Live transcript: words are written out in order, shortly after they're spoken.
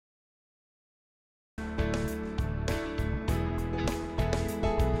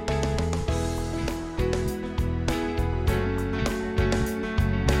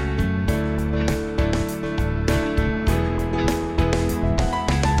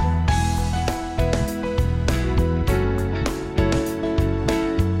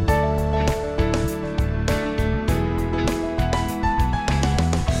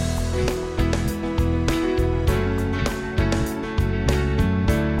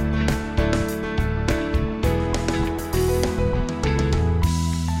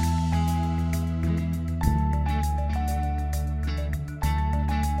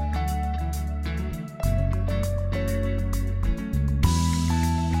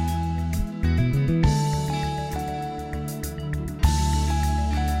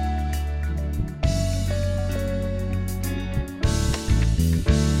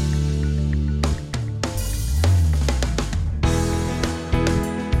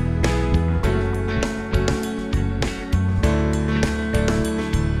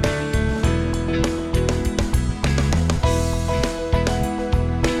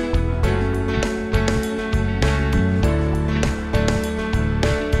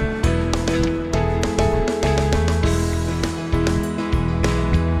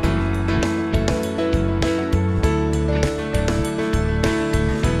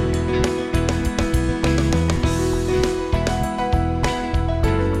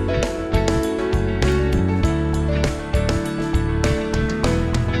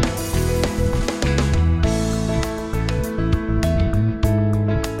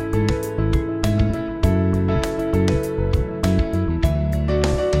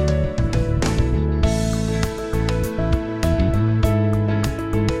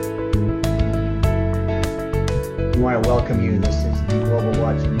want to welcome you. This is the Global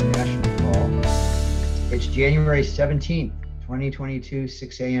Watch International Call. It's January 17th, 2022,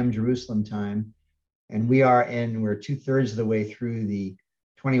 6 a.m. Jerusalem time. And we're 2/3 of the way through the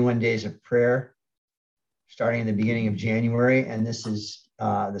 21 days of prayer, starting in the beginning of January. And this is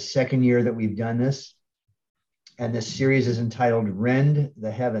the second year that we've done this. And this series is entitled Rend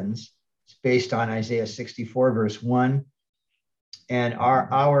the Heavens. It's based on Isaiah 64, verse 1. And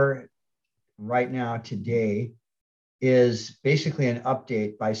our hour right now today is basically an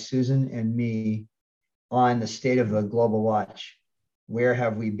update by Susan and me on the state of the Global Watch. Where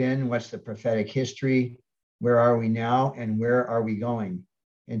have we been? What's the prophetic history? Where are we now? And where are we going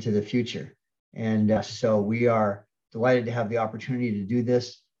into the future? And so we are delighted to have the opportunity to do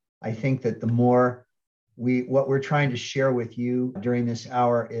this. I think that what we're trying to share with you during this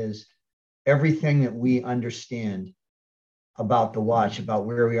hour is everything that we understand about the watch, about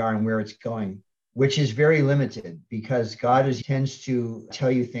where we are and where it's going, which is very limited because God tends to tell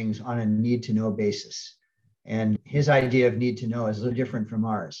you things on a need to know basis. And his idea of need to know is a little different from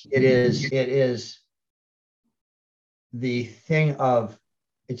ours. It is the thing of,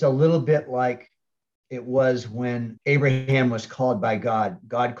 it's a little bit like it was when Abraham was called by God.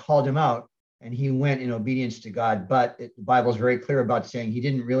 God called him out and he went in obedience to God. But the Bible is very clear about saying he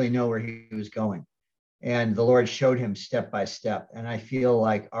didn't really know where he was going. And the Lord showed him step by step. And I feel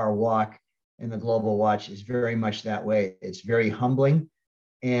like our walk in the Global Watch is very much that way. It's very humbling.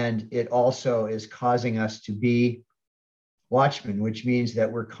 And it also is causing us to be watchmen, which means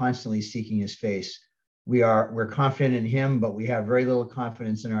that we're constantly seeking his face. We're confident in him, but we have very little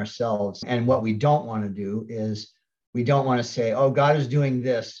confidence in ourselves. And what we don't want to do is we don't want to say, oh, God is doing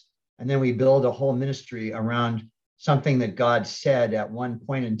this. And then we build a whole ministry around something that God said at one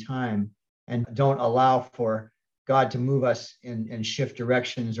point in time and don't allow for God to move us and shift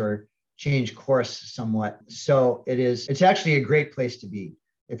directions or change course somewhat. So it's actually a great place to be.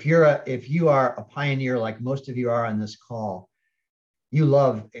 If you are a pioneer, like most of you are on this call, you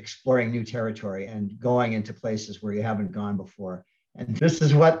love exploring new territory and going into places where you haven't gone before. And this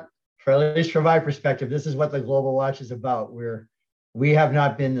is what, at least from my perspective, this is what the Global Watch is about. We have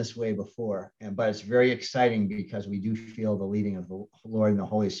not been this way before, but it's very exciting because we do feel the leading of the Lord and the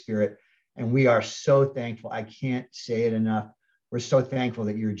Holy Spirit. And we are so thankful. I can't say it enough. We're so thankful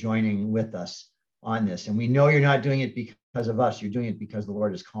that you're joining with us on this. And we know you're not doing it because of us. You're doing it because the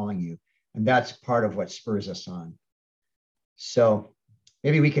Lord is calling you. And that's part of what spurs us on. So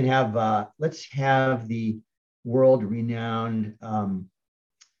maybe we can let's have the world-renowned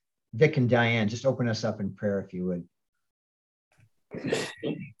Vic and Diane just open us up in prayer, if you would.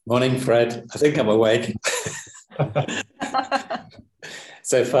 Morning, Fred. I think I'm awake.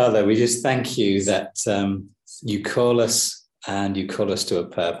 So, Father, we just thank you that you call us and you call us to a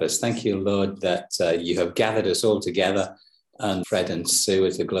purpose. Thank you, Lord, that you have gathered us all together, and Fred and Sue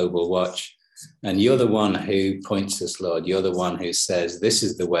as the Global Watch. And you're the one who points us, Lord. You're the one who says, this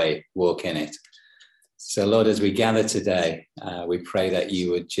is the way, walk in it. So, Lord, as we gather today, we pray that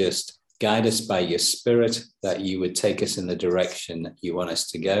you would just guide us by your Spirit, that you would take us in the direction that you want us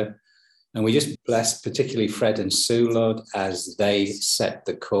to go. And we just bless particularly Fred and Sue, Lord, as they set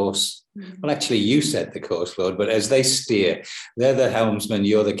the course. Well, actually, you set the course, Lord, but as they steer, they're the helmsman,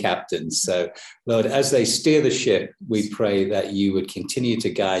 you're the captain. So, Lord, as they steer the ship, we pray that you would continue to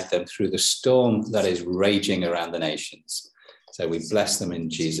guide them through the storm that is raging around the nations. So we bless them in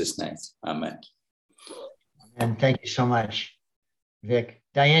Jesus' name. Amen. And thank you so much, Vic.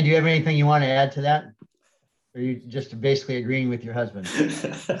 Diane, do you have anything you want to add to that? Or are you just basically agreeing with your husband?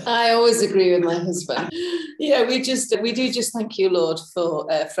 I always agree with my husband. Yeah, we do just thank you, Lord, for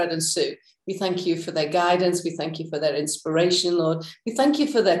Fred and Sue. We thank you for their guidance. We thank you for their inspiration, Lord. We thank you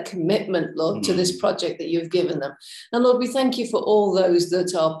for their commitment, Lord, to this project that you've given them. And Lord, we thank you for all those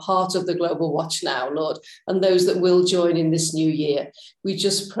that are part of the Global Watch now, Lord, and those that will join in this new year. We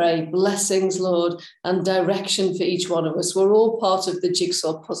just pray blessings, Lord, and direction for each one of us. We're all part of the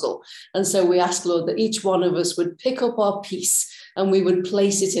jigsaw puzzle. And so we ask, Lord, that each one of us would pick up our piece and we would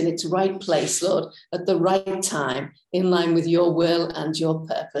place it in its right place, Lord, at the right time, in line with your will and your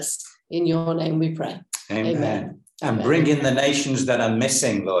purpose. In your name we pray. Amen. And bring in the nations that are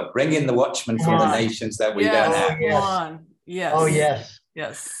missing, Lord. Bring in the watchmen from the nations that we don't have. Yes. Come on. Yes. Oh, yes.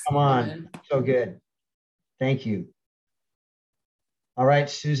 Yes. Come on. Amen. So good. Thank you. All right,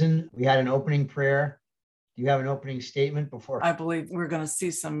 Susan, we had an opening prayer. Do you have an opening statement before? I believe we're going to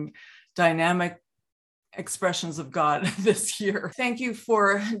see some dynamic expressions of God this year. Thank you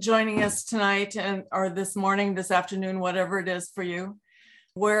for joining us tonight or this morning, this afternoon, whatever it is for you.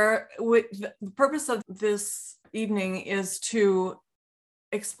 The purpose of this evening is to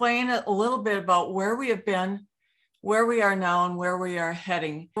explain a little bit about where we have been, where we are now and where we are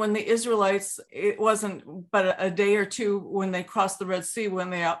heading. When the Israelites, it wasn't but a day or two when they crossed the Red Sea, when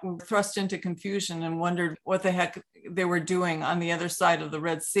they were thrust into confusion and wondered what the heck they were doing on the other side of the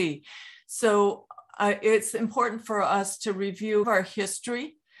Red Sea. So it's important for us to review our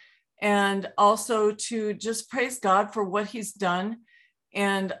history and also to just praise God for what he's done,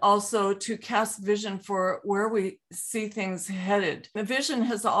 and also to cast vision for where we see things headed. The vision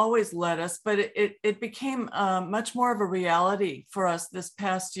has always led us, but it became much more of a reality for us this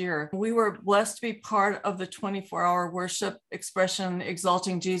past year. We were blessed to be part of the 24-hour worship expression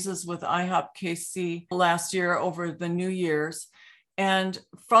Exalting Jesus with IHOP KC last year over the New Year's. And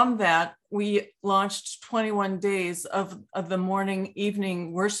from that, we launched 21 days of the morning,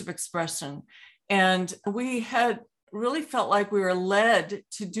 evening worship expression. And we had really felt like we were led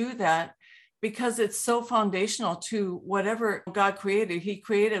to do that because it's so foundational to whatever God created. He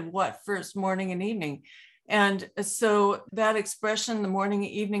created what first? Morning and evening. And so that expression, the morning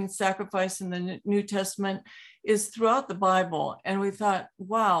and evening sacrifice in the New Testament, is throughout the Bible. And we thought,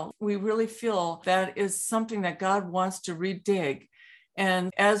 wow, we really feel that is something that God wants to redig.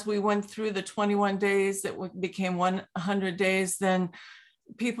 And as we went through the 21 days that became 100 days, then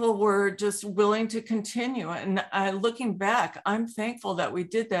people were just willing to continue. And looking back, I'm thankful that we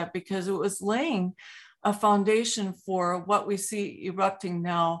did that because it was laying a foundation for what we see erupting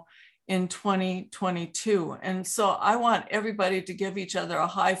now in 2022. And so I want everybody to give each other a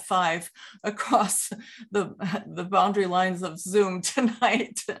high five across the boundary lines of Zoom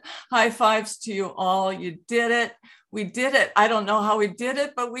tonight. High fives to you all. You did it. We did it. I don't know how we did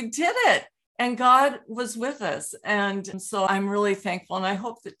it, but we did it. And God was with us. And so I'm really thankful. And I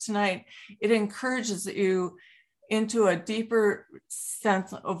hope that tonight it encourages you into a deeper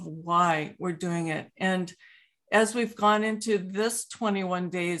sense of why we're doing it. And as we've gone into this 21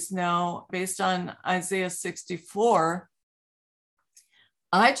 days now, based on Isaiah 64,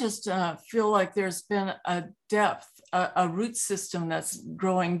 I just feel like there's been a depth, a root system that's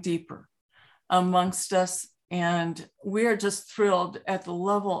growing deeper amongst us. And we are just thrilled at the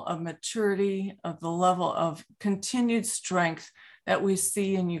level of maturity, of the level of continued strength that we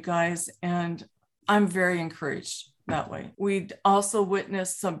see in you guys. And I'm very encouraged that way. We also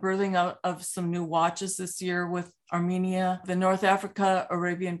witnessed some birthing out of some new watches this year with Armenia, the North Africa,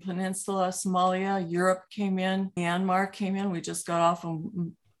 Arabian Peninsula, Somalia, Europe came in, Myanmar came in. We just got off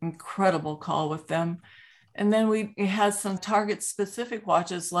an incredible call with them. And then we had some target specific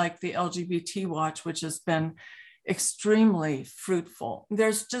watches like the LGBT watch, which has been extremely fruitful.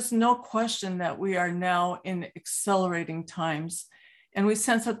 There's just no question that we are now in accelerating times. And we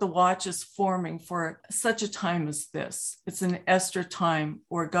sense that the watch is forming for such a time as this. It's an Esther time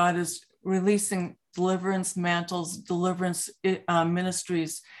where God is releasing deliverance mantles, deliverance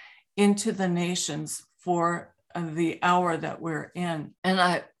ministries into the nations for the hour that we're in. And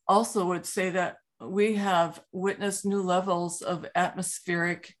I also would say that we have witnessed new levels of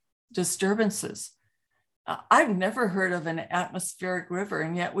atmospheric disturbances. I've never heard of an atmospheric river,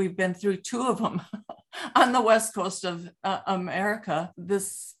 and yet we've been through two of them on the west coast of America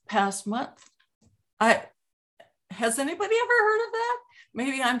this past month. Has anybody ever heard of that?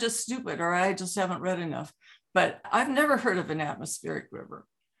 Maybe I'm just stupid or I just haven't read enough, but I've never heard of an atmospheric river.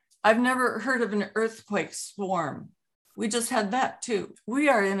 I've never heard of an earthquake swarm. We just had that too. We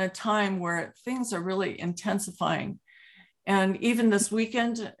are in a time where things are really intensifying. And even this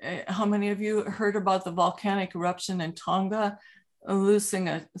weekend, how many of you heard about the volcanic eruption in Tonga, loosing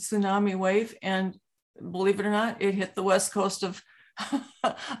a tsunami wave? And believe it or not, it hit the west coast of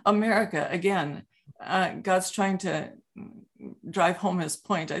America again. God's trying to drive home his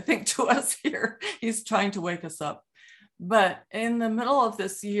point, I think, to us here. He's trying to wake us up. But in the middle of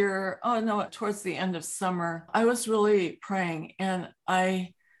this year, towards the end of summer, I was really praying, and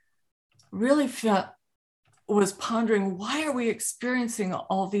I really was pondering, why are we experiencing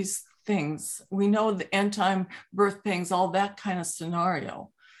all these things? We know the end time birth pangs, all that kind of scenario.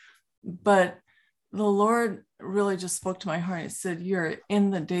 But the Lord really just spoke to my heart. He said, you're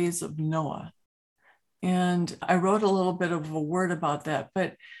in the days of Noah. And I wrote a little bit of a word about that.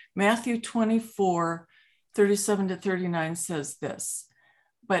 But Matthew 24:37-39 says this: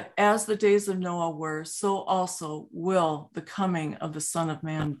 but as the days of Noah were, so also will the coming of the Son of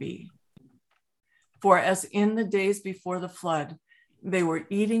Man be. For as in the days before the flood, they were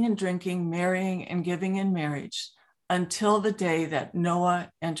eating and drinking, marrying and giving in marriage, until the day that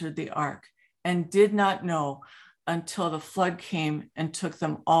Noah entered the ark, and did not know until the flood came and took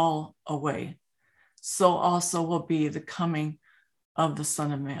them all away. So also will be the coming of the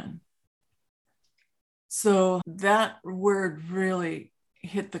Son of Man. So that word really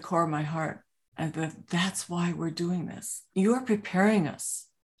hit the core of my heart. And that's why we're doing this. You are preparing us.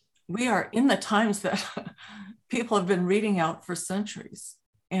 We are in the times that people have been reading out for centuries.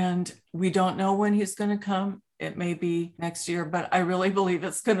 And we don't know when he's going to come. It may be next year, but I really believe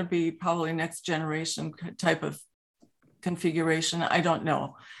it's going to be probably next generation type of configuration. I don't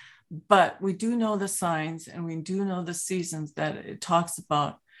know. But we do know the signs and we do know the seasons that it talks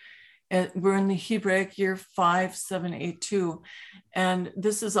about. We're in the Hebraic year 5782. And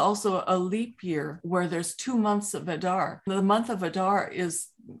this is also a leap year where there's 2 months of Adar. The month of Adar is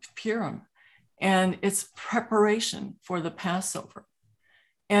Purim, and it's preparation for the Passover.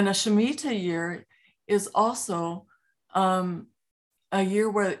 And a Shemitah year is also a year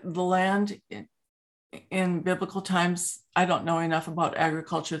where the land in biblical times, I don't know enough about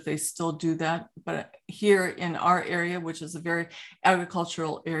agriculture if they still do that, but here in our area, which is a very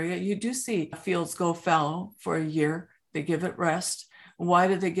agricultural area, you do see fields go fallow for a year. They give it rest. Why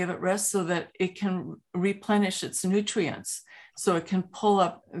do they give it rest? So that it can replenish its nutrients. So it can pull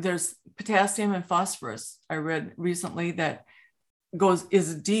up, there's potassium and phosphorus, I read recently, that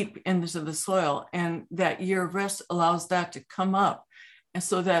is deep into the soil, and that year of rest allows that to come up, and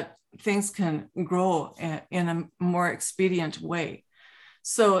so that things can grow in a more expedient way.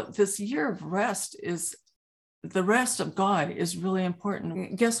 So this year of rest is, the rest of God is really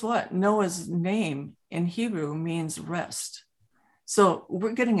important. Guess what? Noah's name in Hebrew means rest. So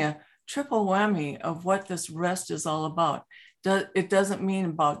we're getting a triple whammy of what this rest is all about. It doesn't mean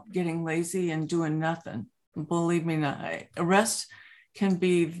about getting lazy and doing nothing. Believe me, not. Rest can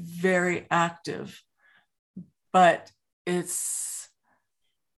be very active, but it's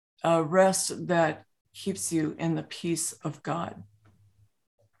a rest that keeps you in the peace of God.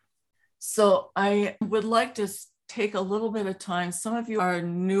 So I would like to take a little bit of time. Some of you are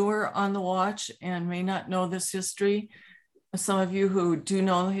newer on the watch and may not know this history. Some of you who do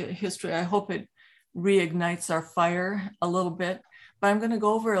know the history, I hope it reignites our fire a little bit. But I'm going to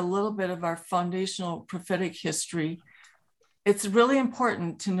go over a little bit of our foundational prophetic history. It's really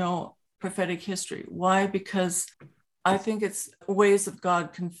important to know prophetic history. Why? Because I think it's ways of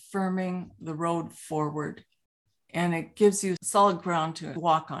God confirming the road forward, and it gives you solid ground to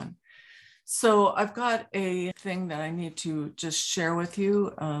walk on. So I've got a thing that I need to just share with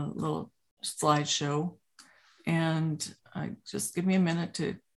you, a little slideshow, and just give me a minute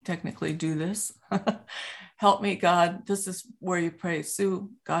to technically do this. Help me, God. This is where you pray. Sue,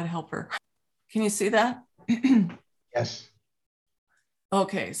 God help her. Can you see that? Yes.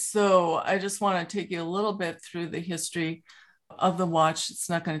 Okay, so I just want to take you a little bit through the history of the watch. It's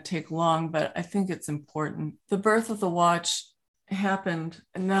not going to take long, but I think it's important. The birth of the watch happened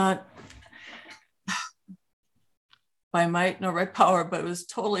not by might nor by power, but it was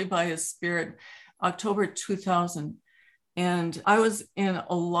totally by his spirit, October 2000. And I was in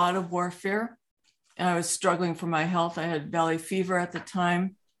a lot of warfare, and I was struggling for my health. I had valley fever at the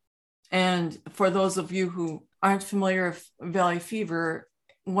time. And for those of you who aren't familiar with valley fever,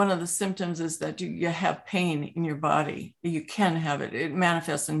 one of the symptoms is that you have pain in your body. You can have it. It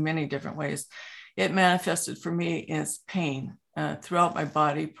manifests in many different ways. It manifested for me as pain throughout my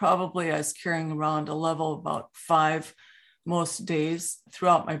body. Probably I was carrying around a level of about 5 most days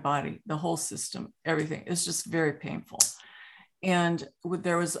throughout my body, the whole system, everything. It's just very painful. And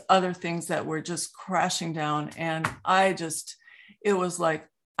there was other things that were just crashing down. And it was like,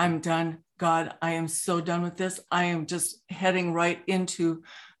 I'm done. God, I am so done with this. I am just heading right into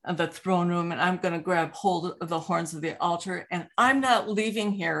the throne room, and I'm going to grab hold of the horns of the altar, and I'm not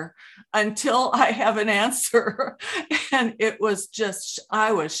leaving here until I have an answer. And it was just,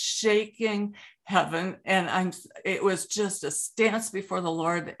 I was shaking heaven, and it was just a stance before the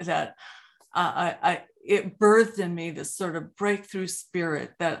Lord that it birthed in me this sort of breakthrough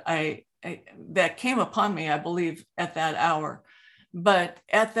spirit that that came upon me, I believe, at that hour. But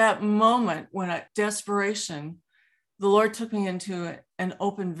at that moment, desperation, the Lord took me into an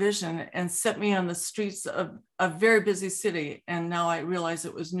open vision and set me on the streets of a very busy city. And now I realize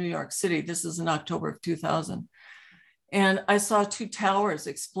it was New York City. This is in October of 2000. And I saw 2 towers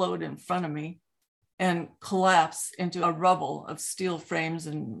explode in front of me and collapse into a rubble of steel frames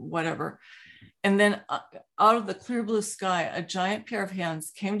and whatever. And then out of the clear blue sky, a giant pair of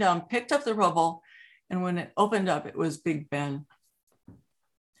hands came down, picked up the rubble. And when it opened up, it was Big Ben.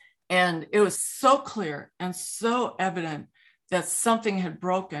 And it was so clear and so evident that something had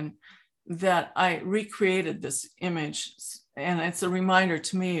broken that I recreated this image. And it's a reminder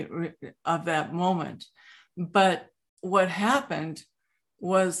to me of that moment. But what happened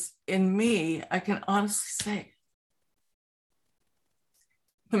was, in me, I can honestly say,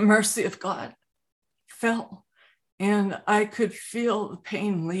 the mercy of God fell, and I could feel the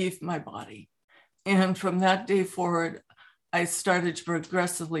pain leave my body. And from that day forward, I started to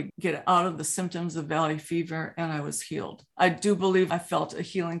progressively get out of the symptoms of valley fever, and I was healed. I do believe I felt a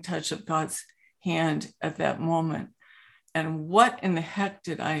healing touch of God's hand at that moment. And what in the heck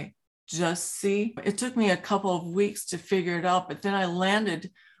did I just see? It took me a couple of weeks to figure it out, but then I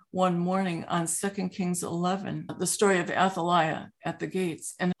landed one morning on 2 Kings 11, the story of Athaliah at the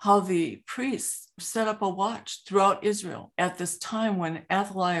gates, and how the priests set up a watch throughout Israel at this time when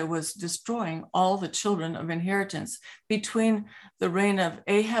Athaliah was destroying all the children of inheritance. Between the reign of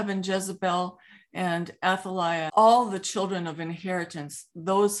Ahab and Jezebel and Athaliah, all the children of inheritance,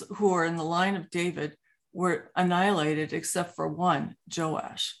 those who were in the line of David, were annihilated except for one,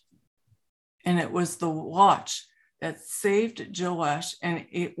 Joash. And it was the watch that saved Joash, and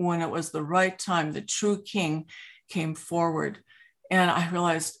when it was the right time, the true king came forward. And I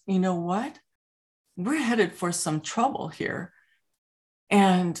realized, you know what? We're headed for some trouble here.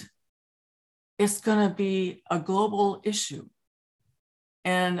 And it's going to be a global issue.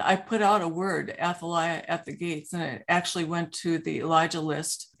 And I put out a word, Athaliah at the gates, and it actually went to the Elijah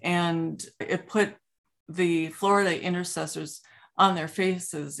list. And it put the Florida intercessors on their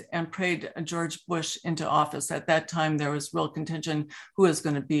faces and prayed George Bush into office. At that time, there was real contention who was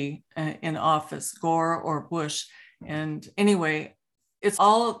going to be in office, Gore or Bush. And anyway, it's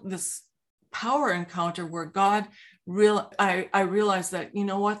all this power encounter where God I realized that, you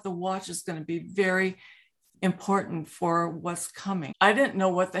know what, the watch is going to be very important for what's coming. I didn't know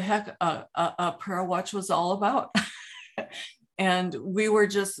what the heck a prayer watch was all about. And we were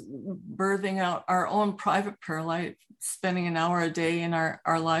just birthing out our own private prayer life, spending an hour a day in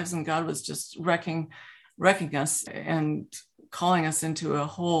our lives, and God was just wrecking us and calling us into a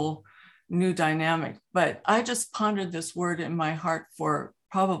whole new dynamic. But I just pondered this word in my heart for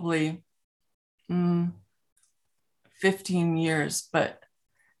probably 15 years. But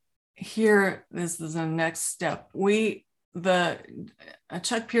here, this is the next step.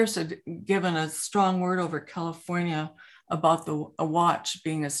 Chuck Pierce had given a strong word over California about a watch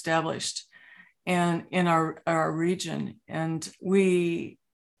being established and in our region. And we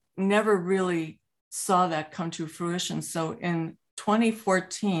never really saw that come to fruition. So in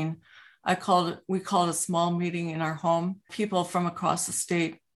 2014, we called a small meeting in our home, people from across the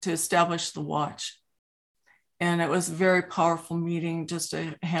state, to establish the watch. And it was a very powerful meeting, just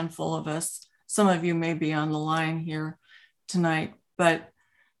a handful of us. Some of you may be on the line here tonight, but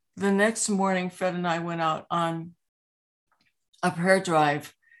the next morning, Fred and I went out on a prayer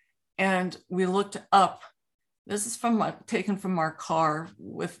drive, and we looked up. This is taken from our car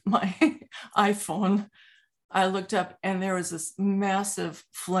with my iPhone. I looked up, and there was this massive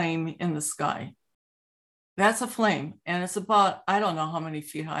flame in the sky. That's a flame, and it's about, I don't know how many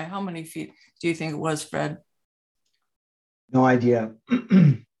feet high. How many feet do you think it was, Fred? No idea,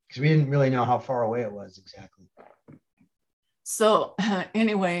 because we didn't really know how far away it was exactly. So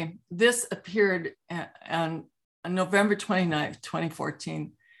anyway, this appeared on November 29th,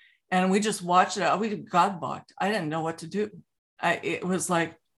 2014. And we just watched it. We God blocked. I didn't know what to do. It was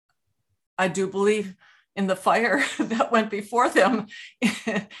like, I do believe in the fire that went before them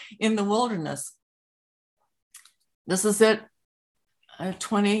in the wilderness. This is it.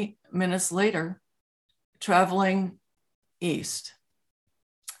 20 minutes later, traveling east.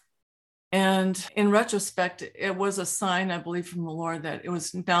 And in retrospect, it was a sign, I believe, from the Lord that it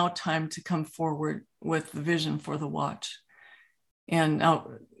was now time to come forward with the vision for the watch. And now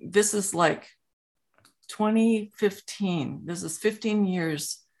this is like 2015. This is 15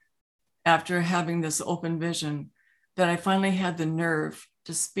 years after having this open vision that I finally had the nerve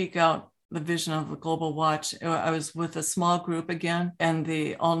to speak out the vision of the Global Watch. I was with a small group again, and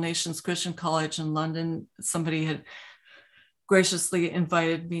the All Nations Christian College in London. Somebody had graciously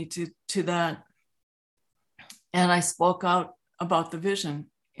invited me to that. And I spoke out about the vision.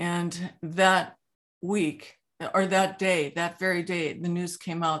 And that week, or that day, that very day, the news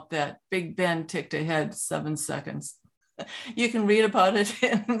came out that Big Ben ticked ahead 7 seconds. You can read about it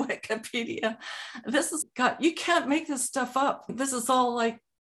in Wikipedia. This is God. You can't make this stuff up. This is all like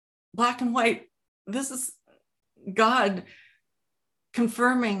black and white. This is God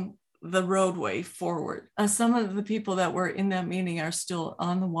confirming the roadway forward. Some of the people that were in that meeting are still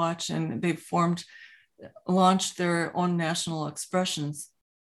on the watch, and they've launched their own national expressions.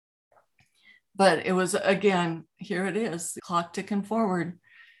 But it was, again, here it is, the clock ticking forward.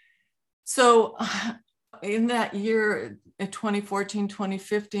 So in that year, in 2014,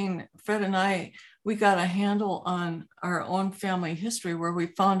 2015, Fred and I, we got a handle on our own family history, where we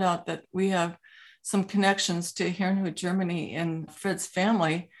found out that we have some connections to Herrnhut, Germany, in Fred's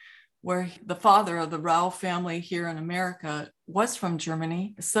family, where the father of the Rao family here in America was from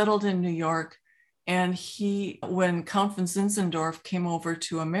Germany, settled in New York, And when Count von Zinzendorf came over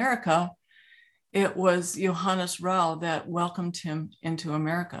to America, it was Johannes Rau that welcomed him into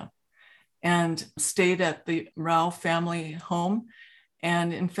America and stayed at the Rau family home.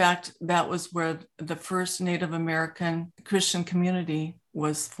 And in fact, that was where the first Native American Christian community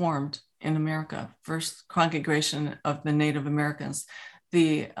was formed in America, first congregation of the Native Americans.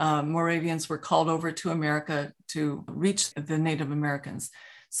 The Moravians were called over to America to reach the Native Americans.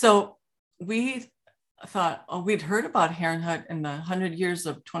 So we thought, we'd heard about Herrnhut in the 100 years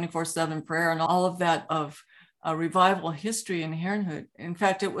of 24/7 prayer and all of that of revival history in Herrnhut. In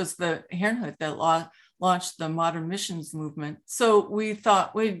fact, it was the Herrnhut that launched the modern missions movement. So we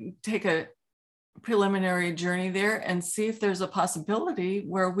thought we'd take a preliminary journey there and see if there's a possibility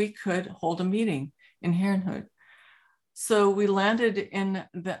where we could hold a meeting in Herrnhut. So we landed in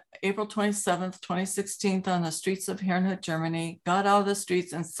the April 27th, 2016 on the streets of Herrnhut, Germany, got out of the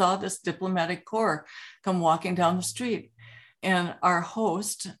streets and saw this diplomatic corps come walking down the street. And our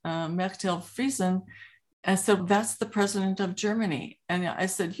host, Mechtel Friesen, I said, "That's the president of Germany." And I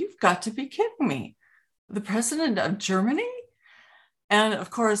said, "You've got to be kidding me. The president of Germany?" And of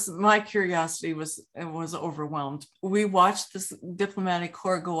course, my curiosity was overwhelmed. We watched this diplomatic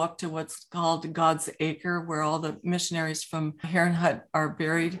corps go up to what's called God's Acre, where all the missionaries from Herrnhut are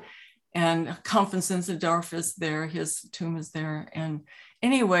buried. And Count von Zinzendorf is there, his tomb is there. And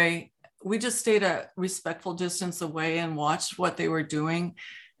anyway, we just stayed a respectful distance away and watched what they were doing.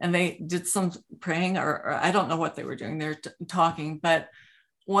 And they did some praying, or I don't know what they were doing. They're talking, but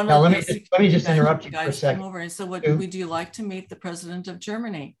let me just interrupt you for a second. Came over and said, would you like to meet the president of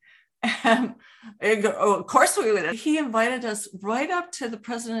Germany? And of course we would. He invited us right up to the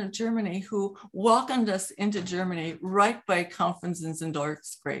president of Germany, who welcomed us into Germany right by Count von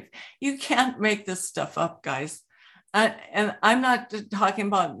Zinzendorf's grave. You can't make this stuff up, guys. And I'm not talking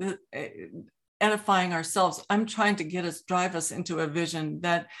about edifying ourselves. I'm trying to drive us into a vision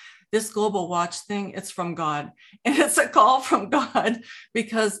that this Global Watch thing, it's from God. And it's a call from God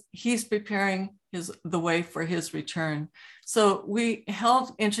because he's preparing the way for his return. So we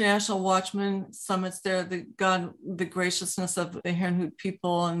held International Watchman Summits there. The graciousness of the Herrnhut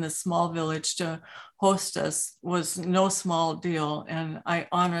people in this small village to host us was no small deal. And I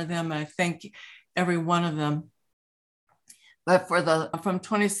honor them. I thank every one of them. But from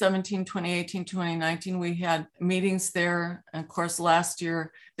 2017, 2018, 2019, we had meetings there. And of course, last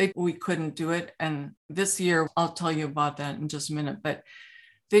year, we couldn't do it. And this year, I'll tell you about that in just a minute. But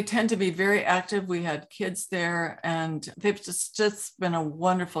they tend to be very active. We had kids there, and they've just been a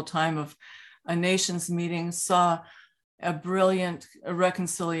wonderful time of a nations meeting. Saw a brilliant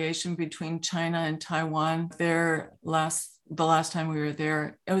reconciliation between China and Taiwan there the last time we were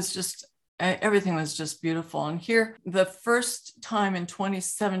there. It was just everything was just beautiful. And here, the first time in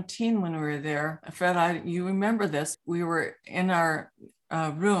 2017 when we were there, Fred, you remember this, we were in our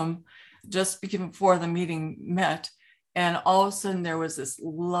room just before the meeting met, and all of a sudden there was this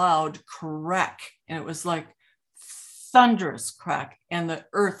loud crack, and it was like thunderous crack, and the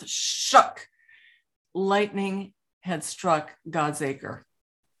earth shook. Lightning had struck God's Acre.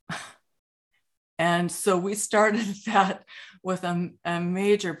 And so we started that with a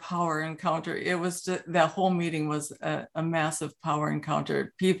major power encounter. It was that whole meeting was a massive power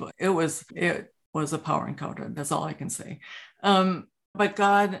encounter. It was a power encounter. That's all I can say. But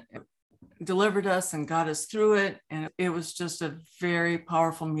God delivered us and got us through it. And it was just a very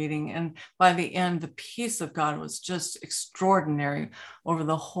powerful meeting. And by the end, the peace of God was just extraordinary over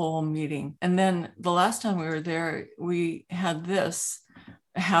the whole meeting. And then the last time we were there, we had this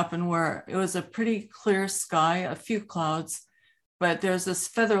happen where it was a pretty clear sky, a few clouds, but there's this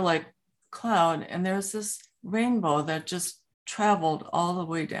feather-like cloud, and there's this rainbow that just traveled all the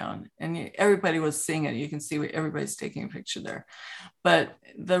way down, and everybody was seeing it. You can see everybody's taking a picture there. But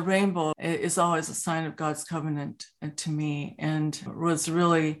the rainbow is always a sign of God's covenant to me, and was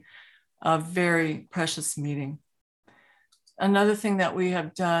really a very precious meeting. Another thing that we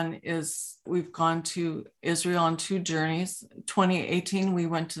have done is we've gone to Israel on 2 journeys. 2018, we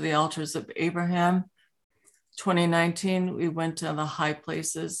went to the altars of Abraham. 2019, we went to the high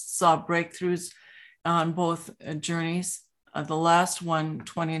places, saw breakthroughs on both journeys. The last one,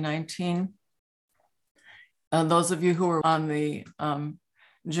 2019, those of you who were on the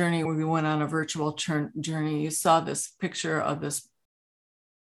journey where we went on a virtual journey, you saw this picture of this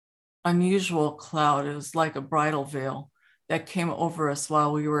unusual cloud. It was like a bridal veil that came over us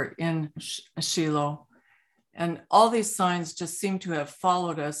while we were in Shiloh. And all these signs just seem to have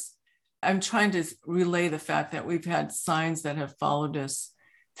followed us. I'm trying to relay the fact that we've had signs that have followed us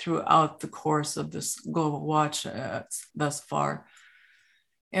throughout the course of this Global Watch thus far.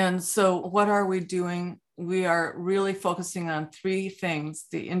 And so what are we doing? We are really focusing on three things: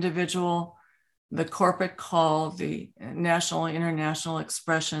 the individual, the corporate call, the national, international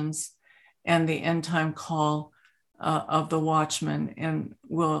expressions, and the end time call of the watchman. And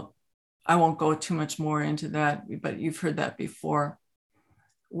I won't go too much more into that, but you've heard that before.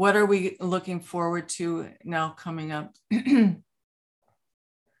 What are we looking forward to now coming up?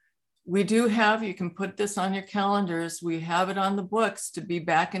 We do have, you can put this on your calendars, we have it on the books to be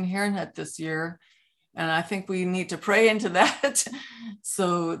back in Hairnet this year. And I think we need to pray into that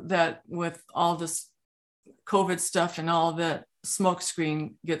so that with all this COVID stuff and all that smoke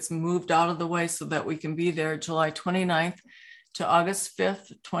screen gets moved out of the way so that we can be there July 29th to August 5th,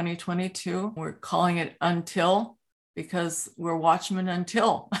 2022. We're calling it Until, because we're watchmen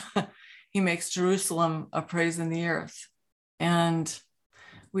until he makes Jerusalem a praise in the earth. And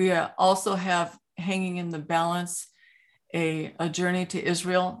we also have hanging in the balance a journey to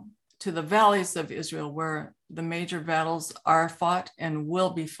Israel, to the valleys of Israel, where the major battles are fought and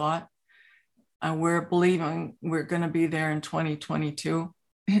will be fought. And we're believing we're going to be there in 2022.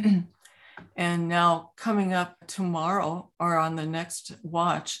 And now coming up tomorrow, or on the next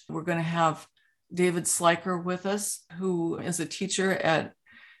watch, we're going to have David Sliker with us, who is a teacher at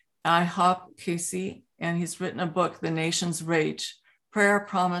IHOP KC, and he's written a book, The Nation's Rage: Prayer,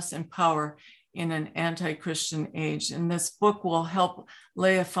 Promise, and Power in an Anti-Christian Age. And this book will help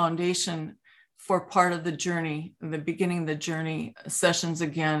lay a foundation for part of the journey, the beginning of the journey sessions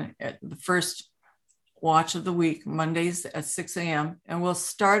again at the first watch of the week, Mondays at 6 a.m. And we'll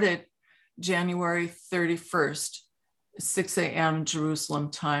start it January 31st, 6 a.m.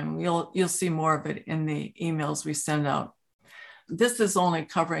 Jerusalem time. You'll see more of it in the emails we send out. This is only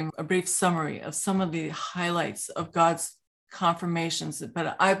covering a brief summary of some of the highlights of God's confirmations,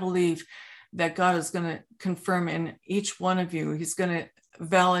 but I believe that God is going to confirm in each one of you. He's going to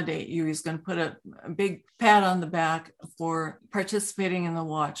validate you. He's going to put a big pat on the back for participating in the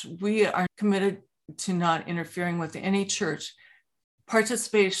watch. We are committed to not interfering with any church.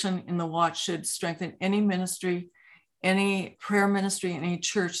 Participation in the watch should strengthen any ministry, any prayer ministry, any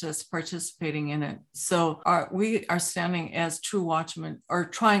church that's participating in it. So we are standing as true watchmen, or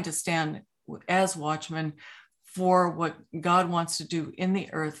trying to stand as watchmen for what God wants to do in the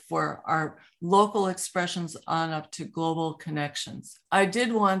earth, for our local expressions on up to global connections. I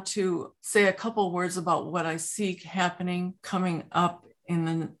did want to say a couple words about what I see happening coming up in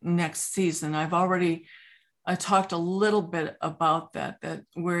the next season. I talked a little bit about that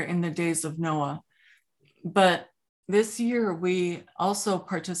we're in the days of Noah. But this year, we also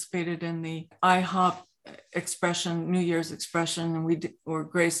participated in the IHOP expression, New Year's expression, and we were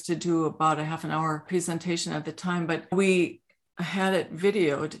graced to do about a half an hour presentation at the time, but we had it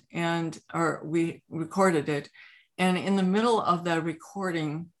videoed or we recorded it. And in the middle of the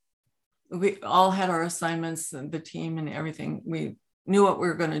recording, we all had our assignments and the team and everything. We knew what we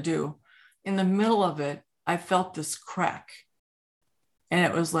were going to do. In the middle of it, I felt this crack. And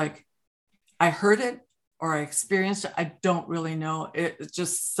it was like, I heard it or I experienced it. I don't really know. It's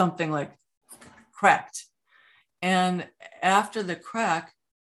just something like cracked. And after the crack,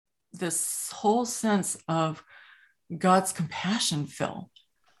 this whole sense of God's compassion fell.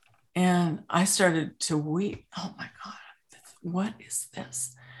 And I started to weep. Oh my God, what is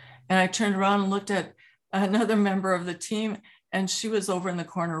this? And I turned around and looked at another member of the team, and she was over in the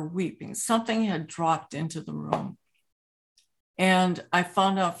corner weeping. Something had dropped into the room. And I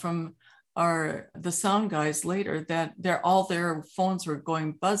found out from the sound guys later that all their phones were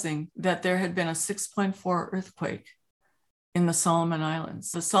going buzzing, that there had been a 6.4 earthquake in the Solomon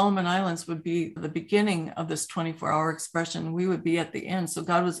Islands. The Solomon Islands would be the beginning of this 24-hour expression. We would be at the end. So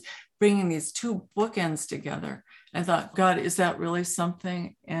God was bringing these two bookends together. I thought, God, is that really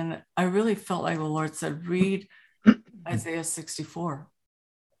something? And I really felt like the Lord said, read Isaiah 64.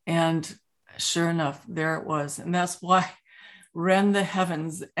 And sure enough, there it was. And that's why rend the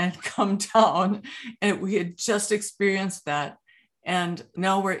heavens and come down. And we had just experienced that. And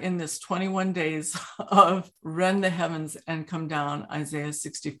now we're in this 21 days of rend the heavens and come down, Isaiah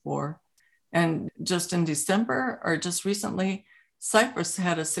 64. And just in December, or just recently, Cyprus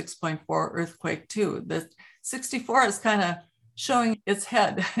had a 6.4 earthquake too. The 64 is kind of showing its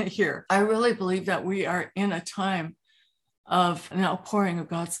head here. I really believe that we are in a time of an outpouring of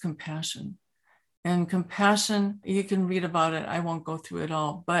God's compassion. And compassion, you can read about it. I won't go through it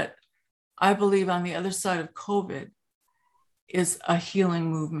all, but I believe on the other side of COVID is a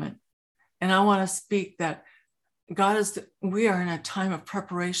healing movement. And I want to speak that we are in a time of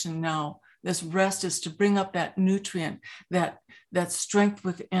preparation now. This rest is to bring up that nutrient, that strength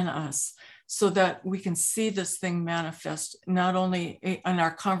within us, so that we can see this thing manifest, not only in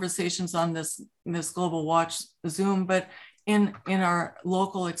our conversations on this Global Watch Zoom, but in our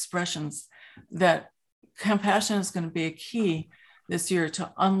local expressions, that compassion is going to be a key this year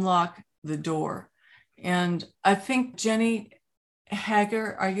to unlock the door. And I think, Jenny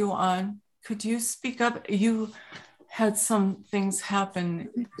Hager, are you on? Could you speak up? You had some things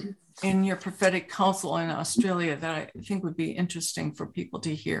happen in your prophetic council in Australia that I think would be interesting for people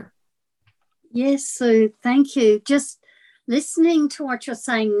to hear. Yes, Sue, thank you. Just listening to what you're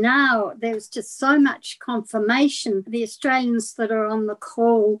saying now, there's just so much confirmation. The Australians that are on the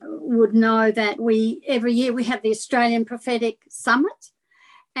call would know that every year we have the Australian Prophetic Summit,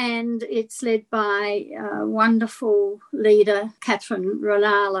 and it's led by a wonderful leader, Catherine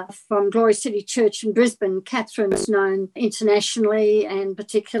Ranala from Glory City Church in Brisbane. Catherine's known internationally and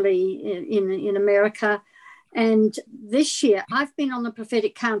particularly in America. And this year, I've been on the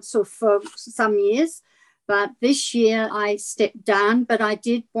Prophetic Council for some years, but this year I stepped down, but I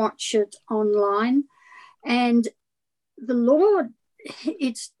did watch it online. And the Lord,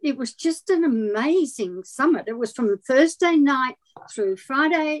 it was just an amazing summit. It was from Thursday night through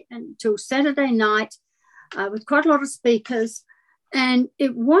Friday until Saturday night with quite a lot of speakers. And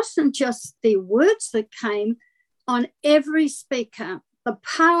it wasn't just the words that came on every speaker. The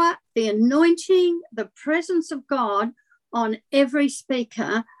power, the anointing, the presence of God on every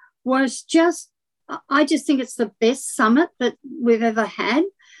speaker was just, I just think it's the best summit that we've ever had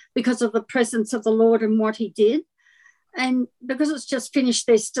because of the presence of the Lord and what he did. And because it's just finished,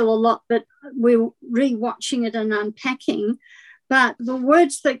 there's still a lot that we're re-watching it and unpacking. But the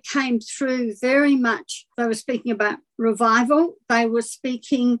words that came through very much, they were speaking about revival. They were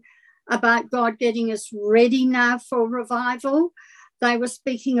speaking about God getting us ready now for revival. They were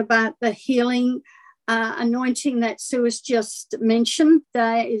speaking about the healing anointing that Sue has just mentioned.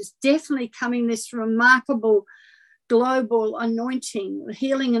 There is definitely coming this remarkable global anointing,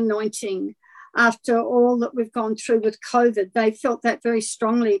 healing anointing, after all that we've gone through with COVID. They felt that very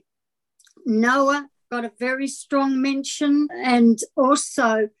strongly. Noah got a very strong mention, and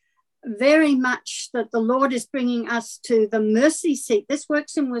also very much that the Lord is bringing us to the mercy seat. This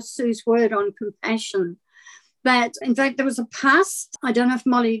works in with Sue's word on compassion. That, in fact, there was a pastor, I don't know if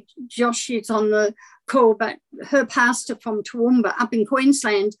Molly Josh is on the call, but her pastor from Toowoomba up in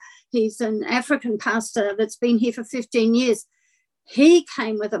Queensland, he's an African pastor that's been here for 15 years. He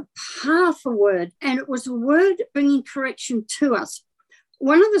came with a powerful word, and it was a word bringing correction to us.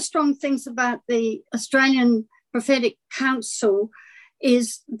 One of the strong things about the Australian Prophetic Council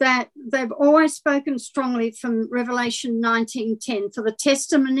is that they've always spoken strongly from Revelation 19:10, for the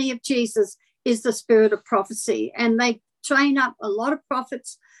testimony of Jesus is the spirit of prophecy. And they train up a lot of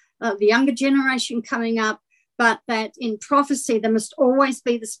prophets, the younger generation coming up, but that in prophecy, there must always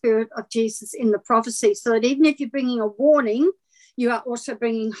be the spirit of Jesus in the prophecy, so that even if you're bringing a warning, you are also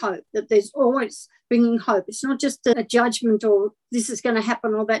bringing hope, that there's always bringing hope. It's not just a judgment or this is going to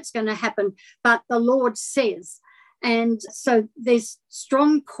happen or that's going to happen, but the Lord says. And so there's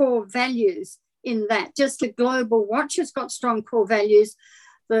strong core values in that. Just the Global Watch has got strong core values.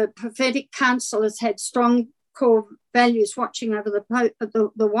 The Prophetic Council has had strong core values watching over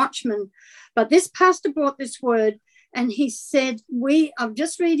the watchmen. But this pastor brought this word and he said, I'm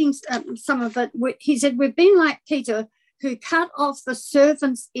just reading some of it. He said, we've been like Peter, who cut off the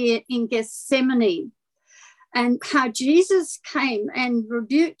servant's ear in Gethsemane, and how Jesus came and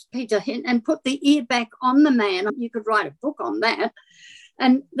rebuked Peter and put the ear back on the man. You could write a book on that.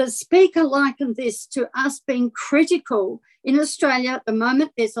 And the speaker likened this to us being critical. In Australia at the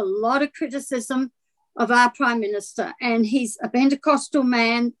moment, there's a lot of criticism of our Prime Minister, and he's a Pentecostal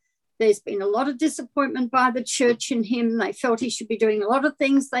man. There's been a lot of disappointment by the church in him. They felt he should be doing a lot of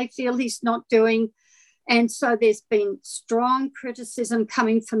things they feel he's not doing. And so there's been strong criticism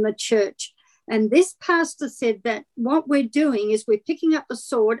coming from the church. And this pastor said that what we're doing is we're picking up the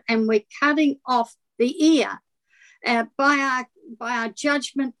sword and we're cutting off the ear by our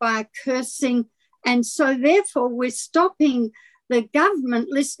judgment, by our cursing. And so therefore we're stopping the government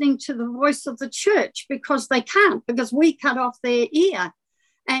listening to the voice of the church because they can't, because we cut off their ear.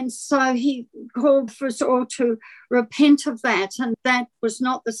 And so he called for us all to repent of that. And that was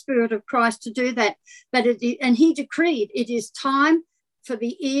not the Spirit of Christ to do that. And he decreed it is time for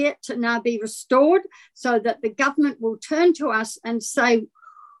the ear to now be restored so that the government will turn to us and say,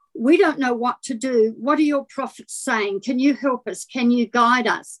 we don't know what to do. What are your prophets saying? Can you help us? Can you guide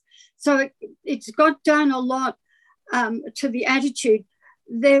us? So it's got down a lot to the attitude.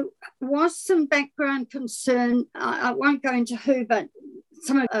 There was some background concern. I won't go into who, but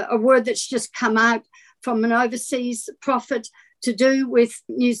a word that's just come out from an overseas prophet to do with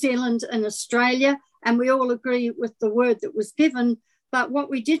New Zealand and Australia, and we all agree with the word that was given. But what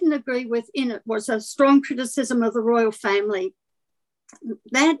we didn't agree with in it was a strong criticism of the royal family.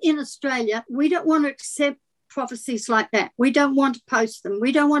 That in Australia, we don't want to accept prophecies like that. We don't want to post them.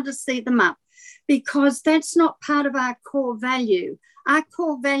 We don't want to see them up, because that's not part of our core value. Our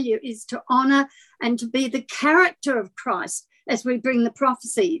core value is to honor and to be the character of Christ as we bring the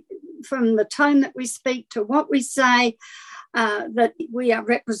prophecy, from the tone that we speak to what we say, that we are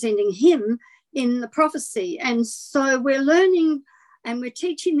representing him in the prophecy. And so we're learning and we're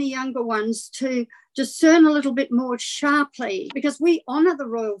teaching the younger ones to discern a little bit more sharply, because we honor the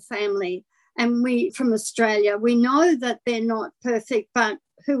royal family, and we from Australia, we know that they're not perfect, but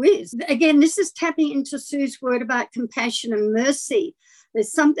who is? Again, this is tapping into Sue's word about compassion and mercy.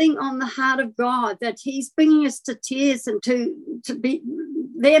 There's something on the heart of God that he's bringing us to tears, and to be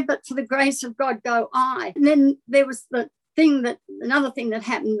there, but for the grace of God go I. And then there was another thing that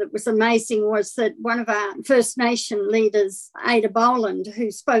happened that was amazing was that one of our First Nation leaders, Ada Boland,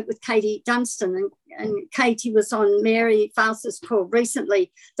 who spoke with Katie Dunstan, and Katie was on Mary Faust's call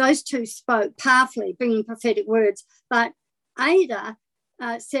recently. Those two spoke powerfully, bringing prophetic words. But Ada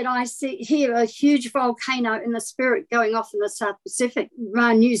said, I see here a huge volcano in the spirit going off in the South Pacific,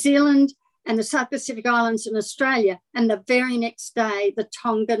 New Zealand and the South Pacific Islands in Australia. And the very next day, the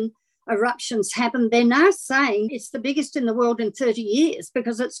Tongan eruptions happened. They're now saying it's the biggest in the world in 30 years,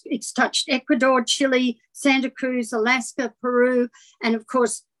 because it's touched Ecuador, Chile, Santa Cruz, Alaska, Peru, and of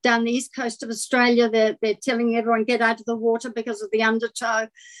course down the east coast of Australia. They're telling everyone get out of the water because of the undertow,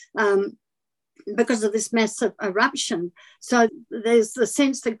 because of this massive eruption. So there's the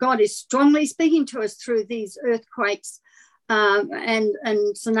sense that God is strongly speaking to us through these earthquakes and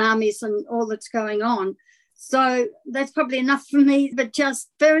tsunamis and all that's going on. So that's probably enough for me, but just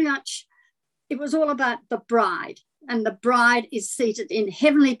very much, it was all about the bride, and the bride is seated in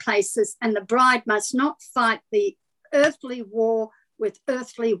heavenly places, and the bride must not fight the earthly war with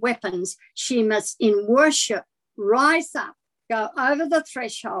earthly weapons. She must, in worship, rise up, go over the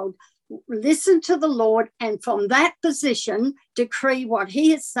threshold, listen to the Lord, and from that position, decree what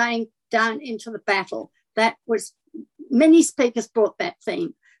he is saying down into the battle. That was, many speakers brought that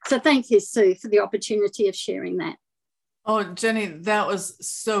theme. So thank you, Sue, for the opportunity of sharing that. Oh, Jenny, that was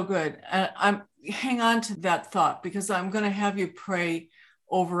so good. And hang on to that thought, because I'm going to have you pray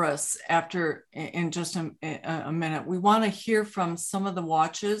over us after in just a minute. We want to hear from some of the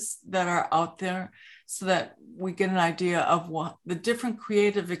watches that are out there, so that we get an idea of what the different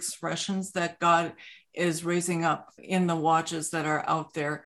creative expressions that God is raising up in the watches that are out there.